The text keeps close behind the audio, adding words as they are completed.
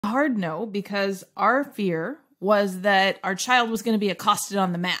hard no, because our fear was that our child was going to be accosted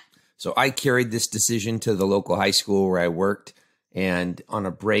on the mat. So I carried this decision to the local high school where I worked. And on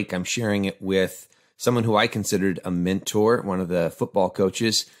a break, I'm sharing it with someone who I considered a mentor, one of the football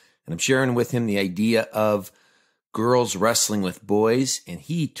coaches. And I'm sharing with him the idea of girls wrestling with boys. And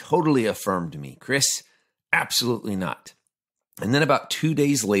he totally affirmed me. Chris, absolutely not. And then about 2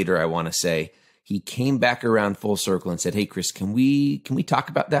 days later, I want to say, he came back around full circle and said, hey, Chris, can we talk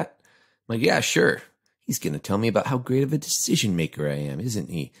about that? I'm like, yeah, sure. He's going to tell me about how great of a decision maker I am, isn't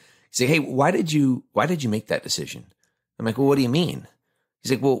he? He's like, hey, why did you make that decision? I'm like, well, what do you mean?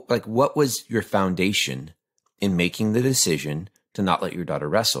 He's like, well, like, what was your foundation in making the decision to not let your daughter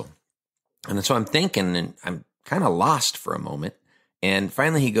wrestle? And so I'm thinking, and I'm kind of lost for a moment. And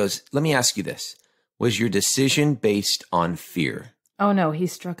finally he goes, let me ask you this. Was your decision based on fear? Oh no, he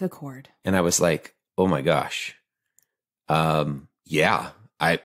struck a chord. And I was like, oh my gosh. Yeah,